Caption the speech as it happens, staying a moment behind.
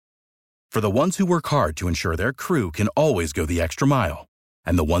For the ones who work hard to ensure their crew can always go the extra mile,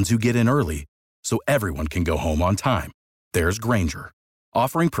 and the ones who get in early so everyone can go home on time, there's Grainger,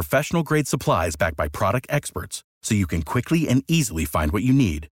 offering professional-grade supplies backed by product experts so you can quickly and easily find what you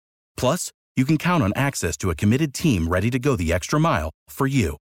need. Plus, you can count on access to a committed team ready to go the extra mile for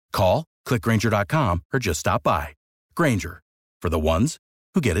you. Call, click Grainger.com, or just stop by. Grainger, for the ones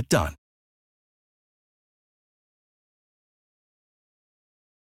who get it done.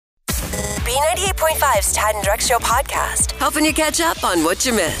 B98.5's Tad and Drex Show podcast, helping you catch up on what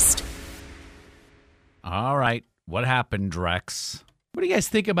you missed. All right. What happened, Drex? What do you guys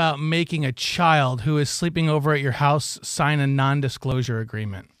think about making a child who is sleeping over at your house sign a non-disclosure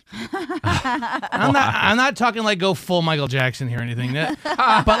agreement? I'm not talking like go full Michael Jackson here or anything,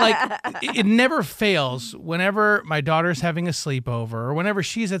 but like it never fails whenever my daughter's having a sleepover or whenever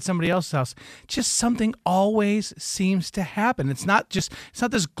she's at somebody else's house, just something always seems to happen. It's not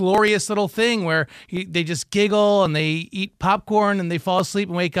this glorious little thing where they just giggle and they eat popcorn and they fall asleep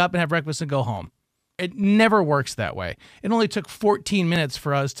and wake up and have breakfast and go home. It never works that way. It only took 14 minutes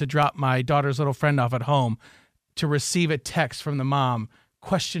for us to drop my daughter's little friend off at home to receive a text from the mom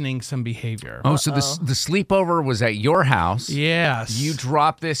questioning some behavior. Oh, so the sleepover was at your house. Yes. You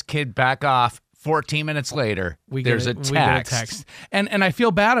drop this kid back off. 14 minutes later, there's a text. We get a text. And I feel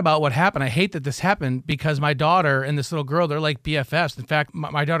bad about what happened. I hate that this happened because my daughter and this little girl, they're like BFFs. In fact,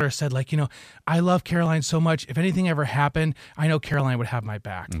 my daughter said, like, I love Caroline so much. If anything ever happened, I know Caroline would have my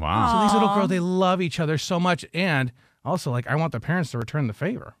back. Wow. So these little girls, they love each other so much. And also, like, I want the parents to return the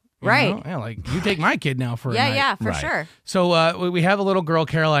favor. Right. Yeah, like you take my kid now for a night. Yeah, for sure. So we have a little girl,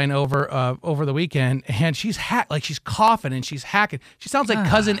 Caroline, over the weekend, and she's she's coughing and she's hacking. She sounds like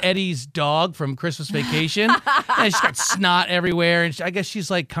Cousin Eddie's dog from Christmas Vacation. And she's got snot everywhere, and I guess she's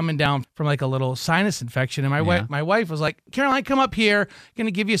like coming down from like a little sinus infection. And my wife was like, Caroline, come up here.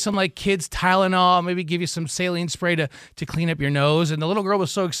 Gonna give you some like kids Tylenol, maybe give you some saline spray to clean up your nose. And the little girl was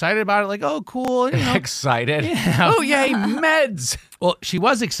so excited about it, like, oh, cool. Excited? Yeah. Oh, yay, meds. Well, she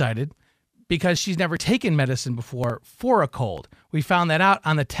was excited because she's never taken medicine before for a cold. We found that out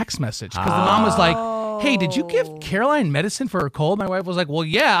on the text message because the mom was like, hey, did you give Caroline medicine for her cold? My wife was like, well,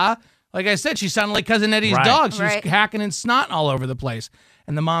 yeah. Like I said, she sounded like Cousin Eddie's dog. She was hacking and snotting all over the place.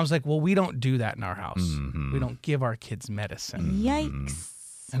 And the mom's like, well, we don't do that in our house. Mm-hmm. We don't give our kids medicine.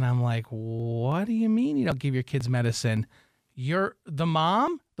 Yikes. And I'm like, what do you mean you don't give your kids medicine? The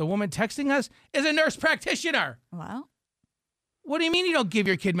mom, the woman texting us, is a nurse practitioner. Well. What do you mean you don't give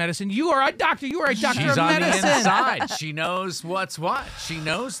your kid medicine? You are a doctor. You are a doctor She's of medicine. She's on the inside. She knows what's what. She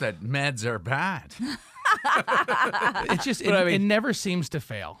knows that meds are bad. It's just, it never seems to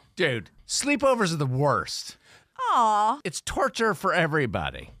fail. Dude, sleepovers are the worst. Aw. It's torture for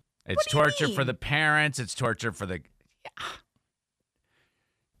everybody. It's torture for the parents. It's torture for the...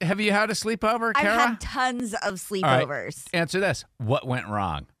 Have you had a sleepover, Kara? I've had tons of sleepovers. Right. Answer this. What went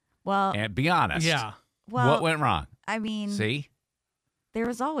wrong? Well... And be honest. Yeah. Well, what went wrong? I mean... See? There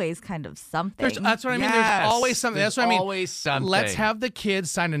was always kind of something. That's what I mean. There's always something. That's what I mean. Always something. Let's have the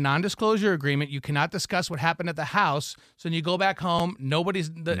kids sign a non-disclosure agreement. You cannot discuss what happened at the house. So when you go back home,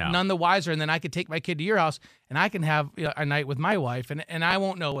 none the wiser. And then I could take my kid to your house and I can have a night with my wife and I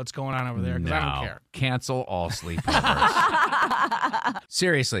won't know what's going on over there because I don't care. Cancel all sleepovers.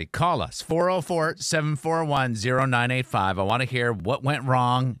 Seriously, call us. 404-741-0985. I want to hear what went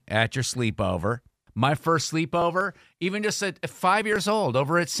wrong at your sleepover. My first sleepover, even just at 5 years old,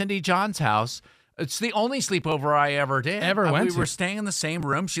 over at Cindy John's house. It's the only sleepover I ever did. We were staying in the same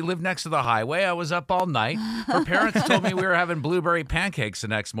room. She lived next to the highway. I was up all night. Her parents told me we were having blueberry pancakes the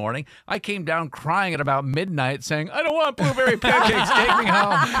next morning. I came down crying at about midnight saying, I don't want blueberry pancakes. Take me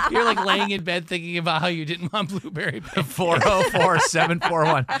home. You're like laying in bed thinking about how you didn't want blueberry pancakes.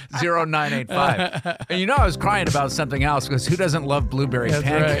 404-741-0985. And I was crying about something else because who doesn't love blueberry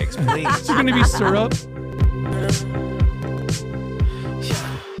pancakes? Right. Please. Is there going to be syrup?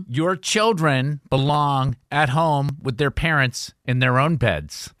 Your children belong at home with their parents in their own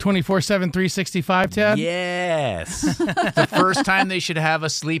beds. 24/7, 365, Ted? Yes. The first time they should have a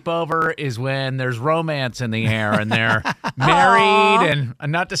sleepover is when there's romance in the air and they're married.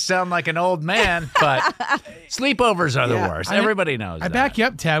 And not to sound like an old man, but sleepovers are the worst. Everybody knows that. I back you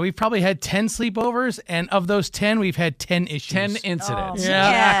up, Ted. We've probably had 10 sleepovers, and of those 10, we've had 10 issues. 10 incidents.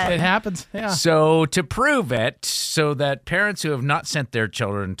 Yeah, it happens. Yeah. So to prove it, so that parents who have not sent their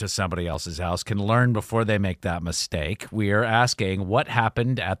children to somebody else's house can learn before they make that mistake, we are asking what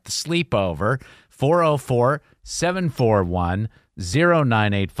happened at the sleepover.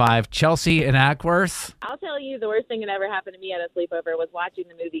 404-741-0985. Chelsea in Ackworth. I'll tell you the worst thing that ever happened to me at a sleepover was watching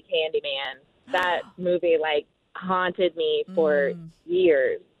the movie Candyman. That movie, haunted me for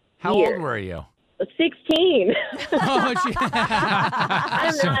years. How years. old were you? 16. Oh, gee.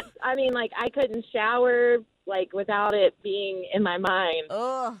 I couldn't shower, without it being in my mind.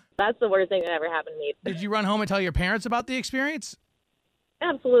 Ugh. That's the worst thing that ever happened to me. Did you run home and tell your parents about the experience?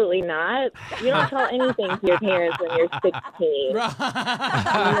 Absolutely not. You don't tell anything to your parents when you're 16. No.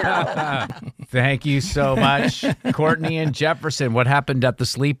 Thank you so much. Courtney and Jefferson, what happened at the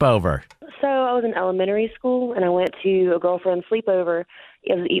sleepover? So I was in elementary school, and I went to a girlfriend's sleepover.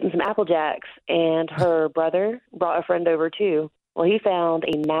 I was eating some Apple Jacks, and her brother brought a friend over, too. Well, he found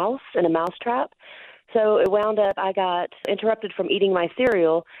a mouse in a mouse trap. So it wound up, I got interrupted from eating my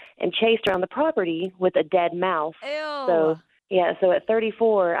cereal and chased around the property with a dead mouse. Ew. So at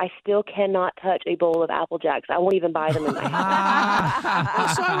 34, I still cannot touch a bowl of Apple Jacks. I won't even buy them in my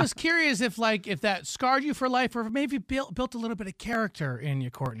house. So I was curious if that scarred you for life, or maybe built a little bit of character in you,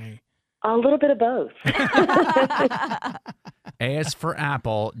 Courtney. A little bit of both. A is for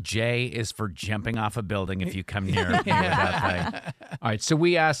Apple. J is for jumping off a building if you come near that thing. All right, so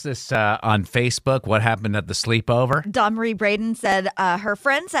we asked this on Facebook, what happened at the sleepover? Domri Braden said her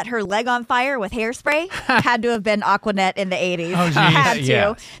friend set her leg on fire with hairspray. Had to have been Aquanet in the 80s. Oh, geez. Had to.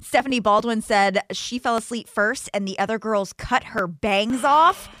 Yeah. Stephanie Baldwin said she fell asleep first and the other girls cut her bangs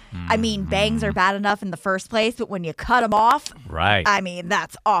off. I mean, bangs are bad enough in the first place, but when you cut them off, Right. I mean,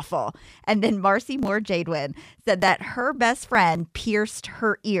 that's awful. And then Marcy Moore Jadwin said that her best friend pierced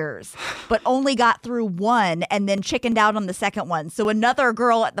her ears, but only got through one and then chickened out on the second one. So another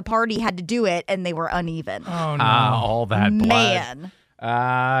girl at the party had to do it, and they were uneven. Oh, no. All that blood. Man.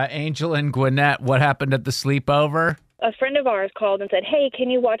 Angel and Gwinnett, what happened at the sleepover? A friend of ours called and said, "Hey, can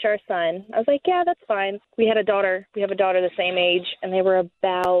you watch our son?" I was like, "Yeah, that's fine." We had a daughter. We have a daughter the same age, and they were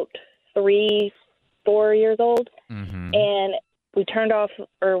about 3-4 years old. Mm-hmm. And we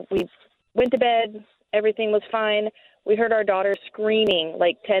we went to bed. Everything was fine. We heard our daughter screaming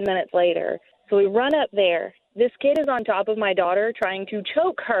like 10 minutes later. So we run up there. This kid is on top of my daughter trying to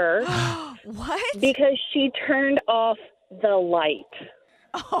choke her What? because she turned off the light.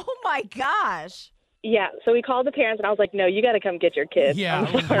 Oh, my gosh. Yeah, so we called the parents, and I was like, "No, you got to come get your kid." Yeah,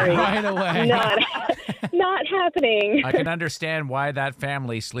 I'm sorry. right away. Not happening. I can understand why that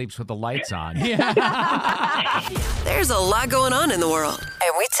family sleeps with the lights on. There's a lot going on in the world,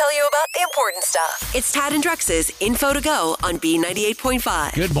 and we tell you about the important stuff. It's Tad and Drex's Info to Go on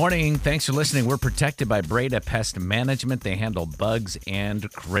B98.5. Good morning. Thanks for listening. We're protected by Breda Pest Management. They handle bugs and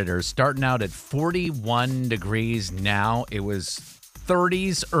critters. Starting out at 41 degrees now. It was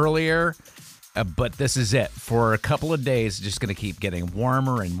 30s earlier. But this is it. For a couple of days, just going to keep getting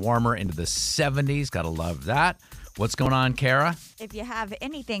warmer and warmer into the 70s. Got to love that. What's going on, Kara? If you have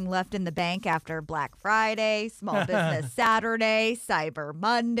anything left in the bank after Black Friday, Small Business Saturday, Cyber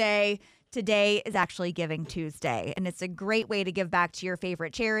Monday, today is actually Giving Tuesday. And it's a great way to give back to your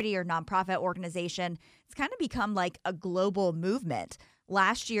favorite charity or nonprofit organization. It's kind of become like a global movement.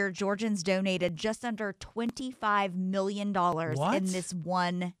 Last year, Georgians donated just under $25 million in this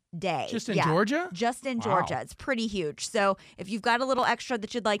one day. Just in Georgia? Just in Wow. Georgia. It's pretty huge. So if you've got a little extra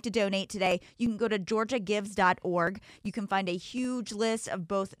that you'd like to donate today, you can go to georgiagives.org. You can find a huge list of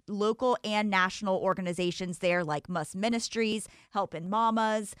both local and national organizations there, like Muss Ministries, Helping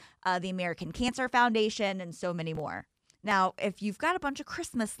Mamas, the American Cancer Foundation, and so many more. Now, if you've got a bunch of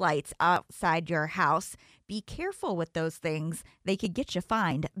Christmas lights outside your house, be careful with those things. They could get you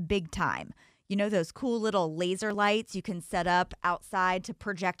fined big time. You know those cool little laser lights you can set up outside to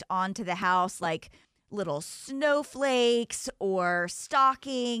project onto the house, like little snowflakes or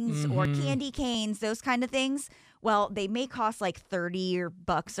stockings or candy canes, those kind of things? Well, they may cost like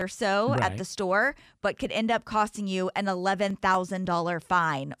 $30 or so at the store, but could end up costing you an $11,000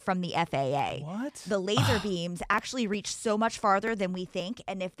 fine from the FAA. What? The laser beams actually reach so much farther than we think,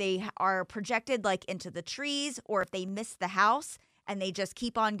 and if they are projected like into the trees or if they miss the house and they just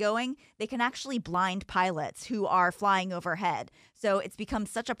keep on going, they can actually blind pilots who are flying overhead. So it's become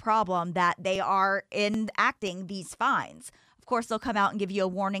such a problem that they are enacting these fines. Of course, they'll come out and give you a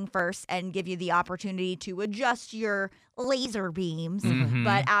warning first and give you the opportunity to adjust your laser beams.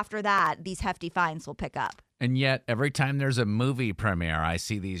 But after that, these hefty fines will pick up. And yet, every time there's a movie premiere, I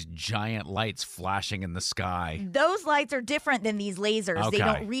see these giant lights flashing in the sky. Those lights are different than these lasers. They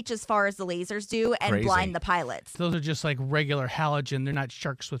Okay. don't reach as far as the lasers do and Crazy. blind the pilots. Those are just like regular halogen. They're not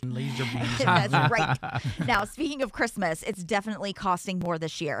sharks with laser beams. That's right. Now, speaking of Christmas, it's definitely costing more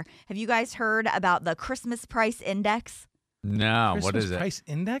this year. Have you guys heard about the Christmas Price Index? No, Christmas what is it? price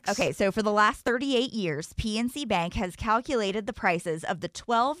index? Okay, so for the last 38 years, PNC Bank has calculated the prices of the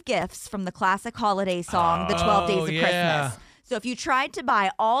 12 gifts from the classic holiday song, The 12 Days of yeah. Christmas. So if you tried to buy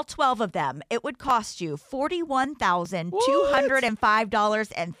all 12 of them, it would cost you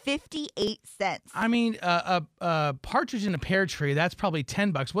 $41,205.58. I mean, a partridge in a pear tree, that's probably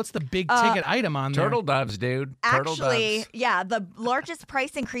 $10. What's the big ticket item on there? Turtle doves, dude. Turtle Actually, doves. yeah, the largest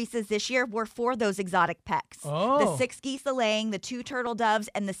price increases this year were for those exotic pecks. Oh. The 6 geese a laying, the 2 turtle doves,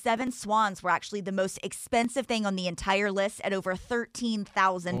 and the 7 swans were actually the most expensive thing on the entire list at over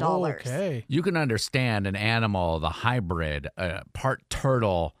 $13,000. Okay. You can understand an animal, the hybrid, part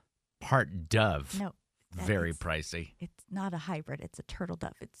turtle, part dove. No. Very pricey. It's not a hybrid. It's a turtle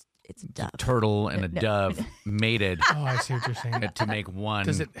dove. It's a dove. Turtle and a dove mated Oh, I see what you're saying. to make one.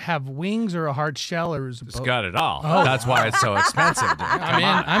 Does it have wings or a hard shell, or is it It's both? got it all. Oh. That's why it's so expensive, dude.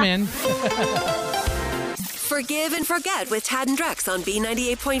 I'm in. Forgive and forget with Tad and Drex on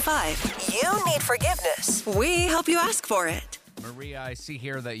B98.5. You need forgiveness. We help you ask for it. Maria, I see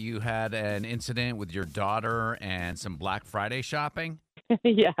here that you had an incident with your daughter and some Black Friday shopping.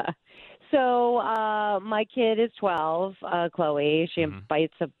 Yeah. So my kid is 12, Chloe. She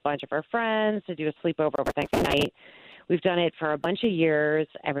invites a bunch of her friends to do a sleepover over Thanksgiving night. We've done it for a bunch of years.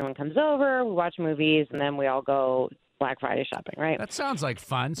 Everyone comes over, we watch movies, and then we all go Black Friday shopping, right? That sounds like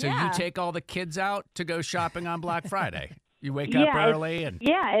fun. So Yeah. you take all the kids out to go shopping on Black Friday. You wake up Yeah, early and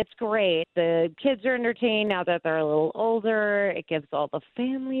Yeah, it's great. The kids are entertained now that they're a little older. It gives all the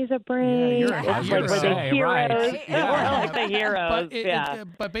families a break. you're a It's hero. like we're the Say, heroes. right. We're like the heroes.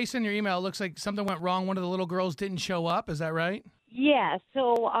 But based on your email, it looks like something went wrong. One of the little girls didn't show up. Is that right? Yeah.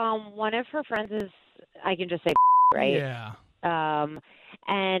 So one of her friends is, I can just say, right? Yeah.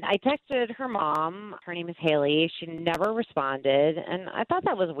 And I texted her mom. Her name is Haley. She never responded, and I thought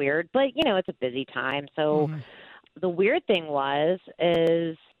that was weird. But you know, it's a busy time. So the weird thing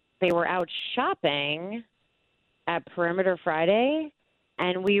is they were out shopping at Perimeter Friday,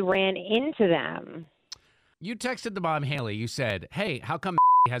 and we ran into them. you texted the mom, Haley. You said, hey, how come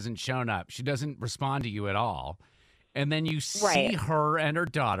hasn't shown up? She doesn't respond to you at all. And then you see Right. her and her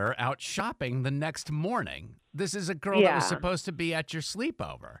daughter out shopping the next morning. This is a girl that was Yeah. supposed to be at your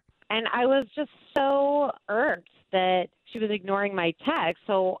sleepover. And I was just so irked that she was ignoring my text,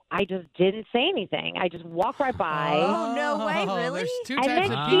 so I just didn't say anything. I just walked right by. Oh, no way, really? There's two And types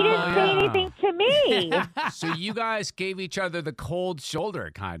then of she people. didn't say yeah. anything to me. So you guys gave each other the cold shoulder,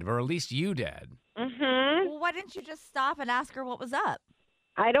 kind of, or at least you did. Well, why didn't you just stop and ask her what was up?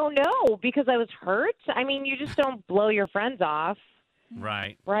 I don't know, because I was hurt. I mean, you just don't blow your friends off,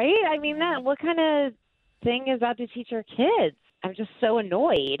 Right. right? I mean, what kind of thing is that to teach our kids? I'm just so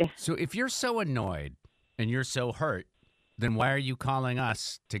annoyed. So if you're so annoyed and you're so hurt, then why are you calling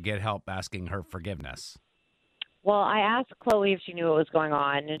us to get help asking her forgiveness? Well, I asked Chloe if she knew what was going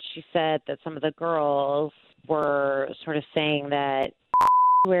on, and she said that some of the girls were sort of saying that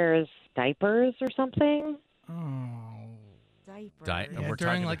wears diapers or something. Diapers. We're During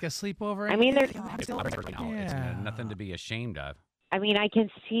talking like a sleepover. I mean, there's It's Yeah. nothing to be ashamed of. I mean, I can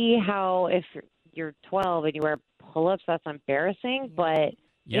see how if you're 12 and you wear pull-ups, that's embarrassing. But,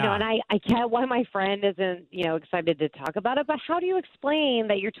 you know, Yeah. and I get why my friend isn't, excited to talk about it. But how do you explain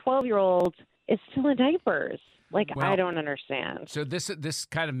that your 12-year-old is still in diapers? Like, Well, I don't understand. So this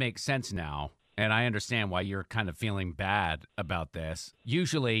kind of makes sense now, and I understand why you're kind of feeling bad about this.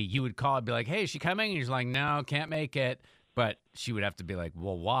 Usually you would call and be like, hey, is she coming? And you're like, no, can't make it. But she would have to be like,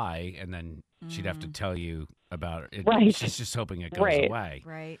 well, why? And then she'd have to tell you about it. Right. She's just hoping it goes Right. away.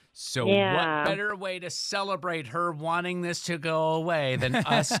 Right. So Yeah. what better way to celebrate her wanting this to go away than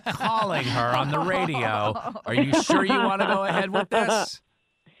us calling her on the radio? Are you sure you want to go ahead with this?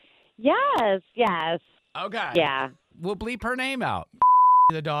 Yes. Okay. Yeah. We'll bleep her name out.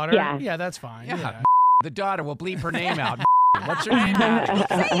 The daughter. Yeah. Yeah, that's fine. Yeah. The daughter will bleep her name out. What's her name?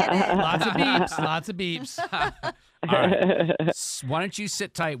 Lots of beeps. Lots of beeps. All right. Why don't you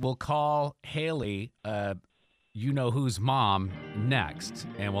sit tight? We'll call Haley, you know whose mom, next,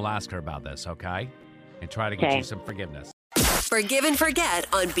 and we'll ask her about this, okay? And try to get Okay. you some forgiveness. Forgive and forget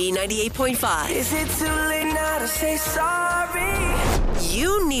on B98.5. Is it too late now to say sorry?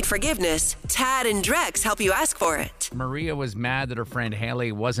 You need forgiveness. Tad and Drex help you ask for it. Maria was mad that her friend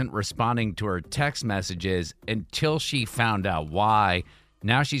Haley wasn't responding to her text messages until she found out why.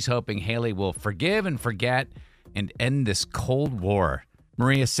 Now she's hoping Haley will forgive and forget and end this Cold War.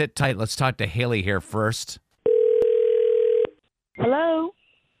 Maria, sit tight. Let's talk to Haley here first. Hello?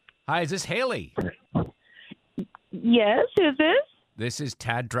 Hi, is this Haley? Yes, who's this? This is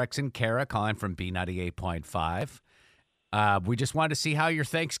Tad, Drex, and Kara calling from B98.5. We just wanted to see how your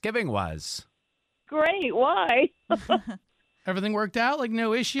Thanksgiving was. Great. Why? Everything worked out? Like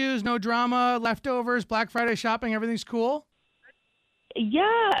no issues, no drama, leftovers, Black Friday shopping, everything's cool?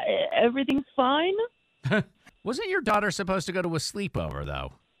 Yeah, everything's fine. Wasn't your daughter supposed to go to a sleepover,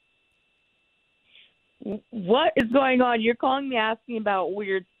 though? What is going on? You're calling me asking about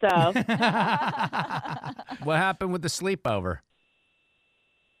weird stuff. What happened with the sleepover?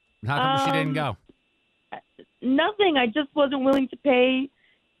 How come she didn't go? Nothing. I just wasn't willing to pay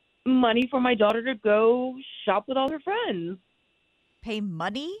money for my daughter to go shop with all her friends. Pay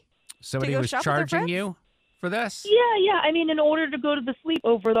money? Somebody was charging you for this? Yeah. I mean, in order to go to the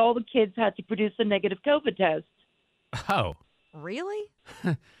sleepover, all the kids had to produce a negative COVID test. Oh. Really?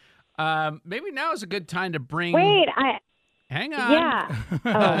 Maybe now is a good time to bring... Hang on.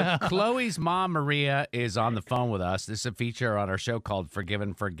 Yeah. Chloe's mom, Maria, is on the phone with us. This is a feature on our show called Forgive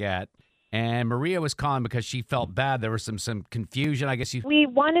and Forget. And Maria was calling because she felt bad. There was some confusion. I guess We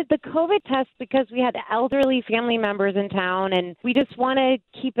wanted the COVID test because we had elderly family members in town, and we just want to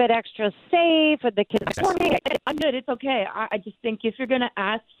keep it extra safe for the kids. I'm good. It's okay. I just think if you're going to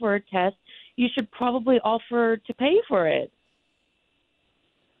ask for a test, you should probably offer to pay for it.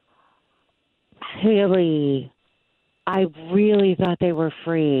 Haley, I really thought they were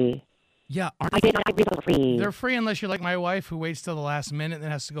free. Yeah, I did not agree they were free. they're free unless you're like my wife who waits till the last minute and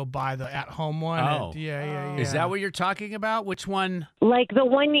then has to go buy the at-home one. Oh. Yeah. Is that what you're talking about? Which one? Like the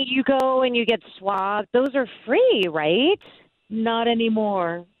one that you go and you get swabbed, those are free, right? Not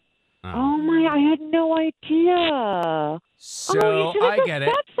anymore. Oh my, I had no idea. So you should have I get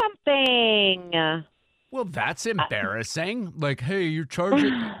it. said something. Well, that's embarrassing. Like, hey, you're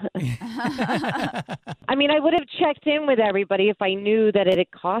charging. I mean, I would have checked in with everybody if I knew that it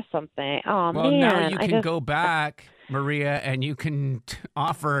had cost something. Oh, Well, man. now you can go back, Maria, and you can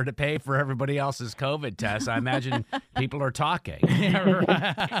offer to pay for everybody else's COVID test. I imagine people are talking.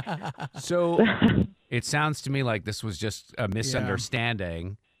 So it sounds to me like this was just a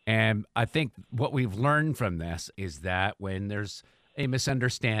misunderstanding. And I think what we've learned from this is that when there's a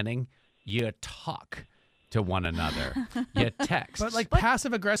misunderstanding, you talk to one another. You text. But like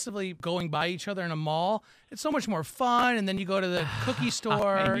passive aggressively going by each other in a mall, it's so much more fun. And then you go to the cookie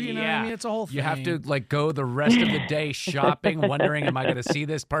store. You know what I mean? It's a whole thing. You have to like go the rest of the day shopping, wondering, am I going to see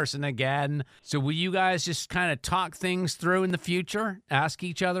this person again? So will you guys just kind of talk things through in the future? Ask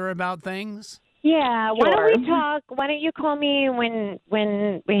each other about things? Yeah, why don't we talk? Why don't you call me when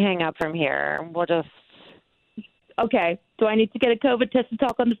we hang up from here? We'll just... Okay. Do I need to get a COVID test and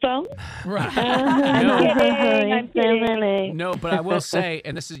talk on the phone? Right. I'm kidding. No, but I will say,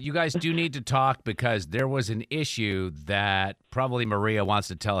 and this is, you guys do need to talk because there was an issue that probably Maria wants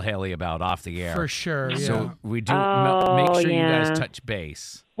to tell Haley about off the air. For sure. So we do Oh, make sure yeah. you guys touch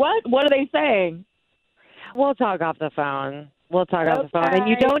base. What? What are they saying? We'll talk off the phone. We'll talk off the phone. And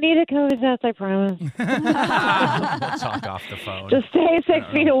you don't need a COVID test, I promise. We'll talk off the phone. Just stay 6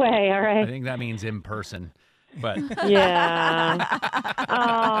 feet away, all I right? think that means in person. But Yeah.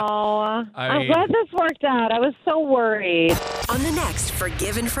 Oh, I'm glad this worked out. I was so worried. On the next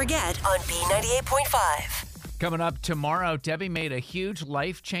Forgive and Forget on B98.5. coming up tomorrow, Debbie made a huge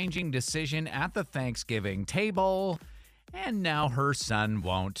life-changing decision at the Thanksgiving table, and now her son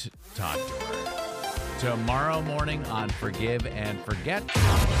won't talk to her. Tomorrow morning on Forgive and Forget.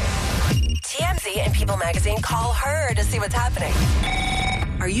 TMZ and People Magazine call her to see what's happening.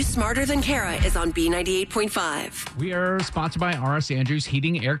 Are You Smarter Than Kara is on B98.5. We are sponsored by R.S. Andrews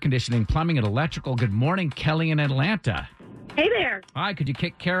Heating, Air Conditioning, Plumbing, and Electrical. Good morning, Kelly in Atlanta. Hey there. Hi, could you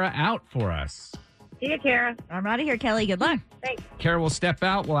kick Kara out for us? See you, Kara. I'm out of here, Kelly. Good luck. Thanks. Kara will step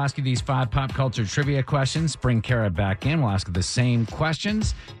out. We'll ask you these 5 pop culture trivia questions. Bring Kara back in. We'll ask her the same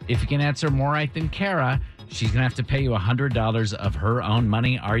questions. If you can answer more right than Kara, she's going to have to pay you $100 of her own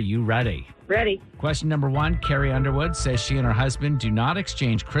money. Are you ready? Ready. Question number 1. Carrie Underwood says she and her husband do not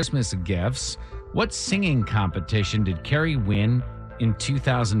exchange Christmas gifts. What singing competition did Carrie win in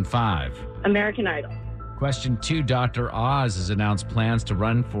 2005? American Idol. Question 2. Dr. Oz has announced plans to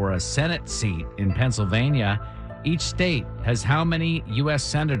run for a Senate seat in Pennsylvania. Each state has how many U.S.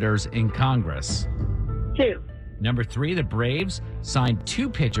 senators in Congress? 2. Number 3. The Braves signed 2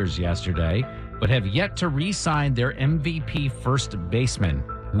 pitchers yesterday, but have yet to re-sign their MVP first baseman.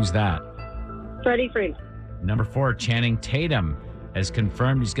 Who's that? Freddie Freeman. Number 4. Channing Tatum has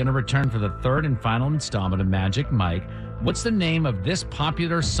confirmed he's going to return for the 3rd and final installment of Magic Mike. What's the name of this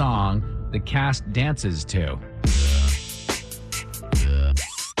popular song the cast dances to?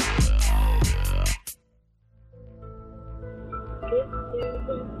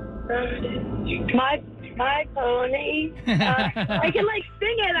 My pony. I can like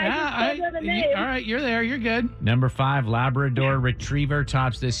sing it. I just don't know the name. All right, you're there. You're good. Number 5. Labrador Retriever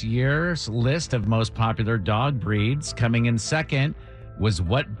tops this year's list of most popular dog breeds. Coming in second was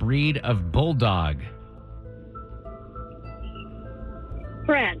what breed of bulldog?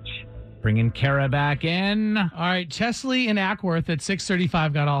 French. Bringing Kara back in. All right, Chesley and Ackworth at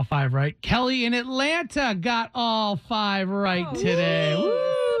 6:35 got all 5 right. Kelly in Atlanta got all 5 right today.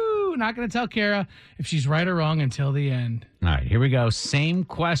 Woo! Not going to tell Kara if she's right or wrong until the end. All right, here we go. Same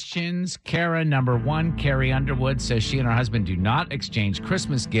questions. Kara, number 1. Carrie Underwood says she and her husband do not exchange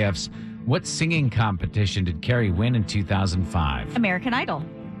Christmas gifts. What singing competition did Carrie win in 2005? American Idol.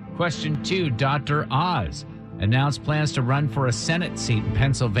 Question 2. Dr. Oz announced plans to run for a Senate seat in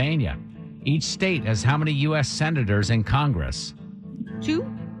Pennsylvania. Each state has how many U.S. senators in Congress? 2.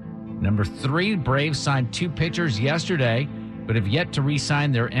 Number 3, Braves signed 2 pitchers yesterday, but have yet to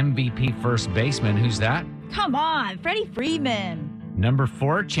re-sign their MVP first baseman. Who's that? Come on, Freddie Freeman. Number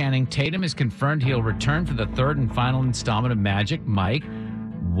 4, Channing Tatum has confirmed he'll return for the 3rd and final installment of Magic Mike.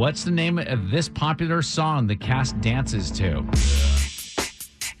 What's the name of this popular song the cast dances to?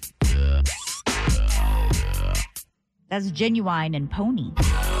 That's Genuine and Pony.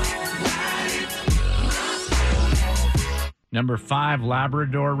 Number 5,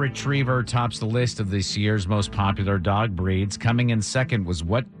 Labrador Retriever tops the list of this year's most popular dog breeds. Coming in second was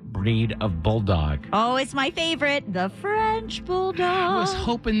what breed of bulldog? Oh, it's my favorite, the French Bulldog. I was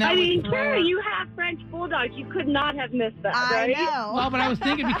hoping that Kara, you have French Bulldogs. You could not have missed that, right? I know. Well, but I was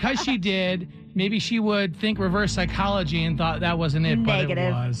thinking because she did, maybe she would think reverse psychology and thought that wasn't it, Negative. but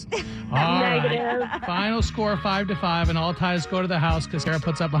it was. All Negative. right. Final score 5-5, and all ties go to the house because Kara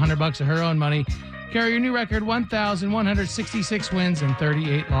puts up $100 of her own money. Kara, your new record, 1,166 wins and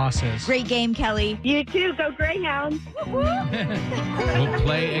 38 losses. Great game, Kelly. You too. Go Greyhounds. We'll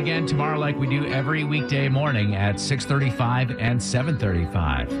play again tomorrow like we do every weekday morning at 6:35 and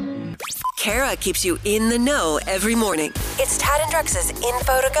 7:35. Kara keeps you in the know every morning. It's Tad and Drex's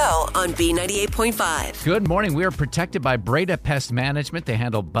Info to Go on B98.5. Good morning. We are protected by Breda Pest Management. They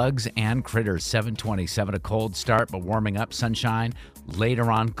handle bugs and critters. 7:27, a cold start, but warming up. Sunshine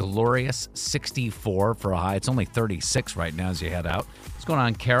later on. Glorious 64 for a high. It's only 36 right now as you head out. What's going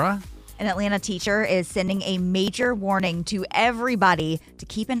on, Kara? An Atlanta teacher is sending a major warning to everybody to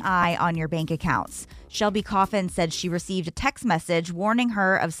keep an eye on your bank accounts. Shelby Coffin said she received a text message warning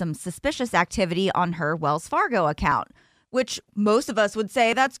her of some suspicious activity on her Wells Fargo account, which most of us would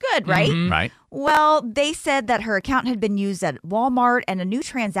say that's good, right? Mm-hmm. Right. Well, they said that her account had been used at Walmart and a new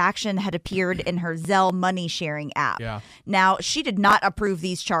transaction had appeared in her Zelle money sharing app. Yeah. Now, she did not approve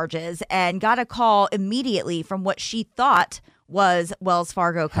these charges and got a call immediately from what she thought was Wells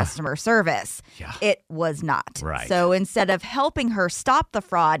Fargo customer service. Yeah. It was not. Right. So instead of helping her stop the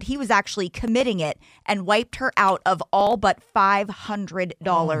fraud, he was actually committing it and wiped her out of all but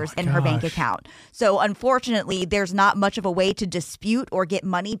 $500 in her bank account. So unfortunately, there's not much of a way to dispute or get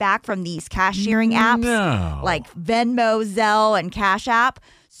money back from these cash sharing apps like Venmo, Zelle, and Cash App.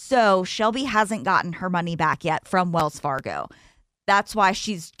 So Shelby hasn't gotten her money back yet from Wells Fargo. That's why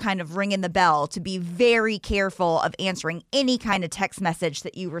she's kind of ringing the bell to be very careful of answering any kind of text message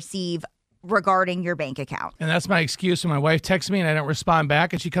that you receive regarding your bank account. And that's my excuse when my wife texts me and I don't respond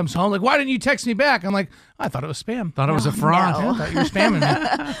back and she comes home like, why didn't you text me back? I'm like, I thought it was spam. Thought it was a fraud. Yeah, I thought you were spamming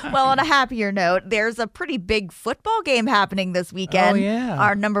me. Well, on a happier note, there's a pretty big football game happening this weekend. Oh, yeah.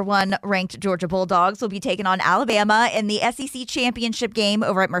 Our number 1 ranked Georgia Bulldogs will be taking on Alabama in the SEC championship game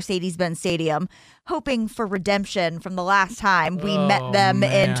over at Mercedes-Benz Stadium, hoping for redemption from the last time we met them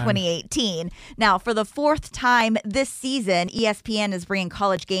in 2018. Now, for the 4th time this season, ESPN is bringing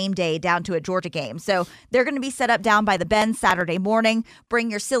College Game Day down to a Georgia game. So they're going to be set up down by the Bend Saturday morning. Bring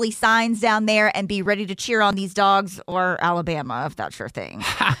your silly signs down there and be ready to cheer on these dogs or Alabama, if that's your thing.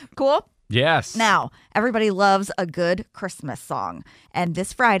 Cool? Yes. Now, everybody loves a good Christmas song. And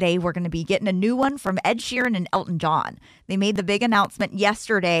this Friday, we're going to be getting a new one from Ed Sheeran and Elton John. They made the big announcement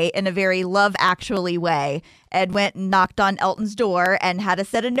yesterday in a very Love Actually way. Ed went and knocked on Elton's door and had a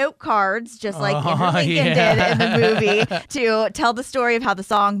set of note cards, just like Andrew Lincoln did in the movie, to tell the story of how the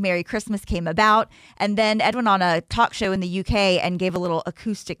song Merry Christmas came about. And then Ed went on a talk show in the UK and gave a little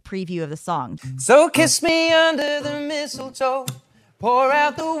acoustic preview of the song. So kiss me under the mistletoe. Pour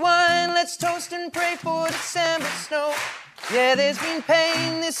out the wine, let's toast and pray for December snow. Yeah, there's been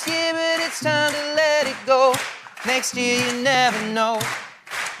pain this year, but it's time to let it go. Next year you never know.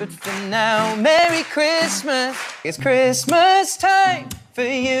 But for now, Merry Christmas. It's Christmas time for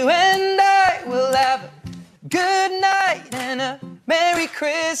you and I. We'll have a good night and a Merry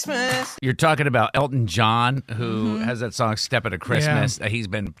Christmas. You're talking about Elton John, who has that song Step Into Christmas that he's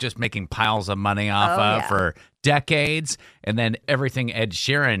been just making piles of money off of for decades. And then everything Ed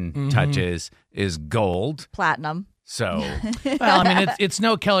Sheeran touches is gold. Platinum. So, well, I mean, it's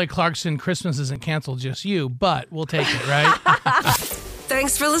no Kelly Clarkson, Christmas isn't canceled, just you, but we'll take it, right?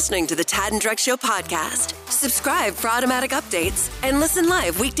 Thanks for listening to the Tad and Drex Show podcast. Subscribe for automatic updates and listen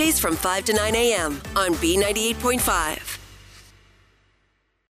live weekdays from 5 to 9 a.m. on B98.5.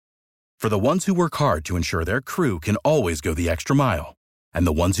 For the ones who work hard to ensure their crew can always go the extra mile, and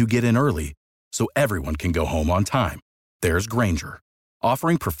the ones who get in early so everyone can go home on time, there's Grainger,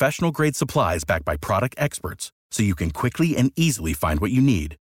 offering professional-grade supplies backed by product experts so you can quickly and easily find what you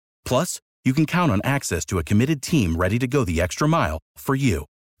need. Plus, you can count on access to a committed team ready to go the extra mile for you.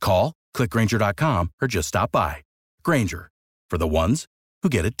 Call, click Grainger.com, or just stop by. Grainger, for the ones who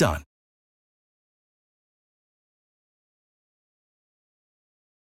get it done.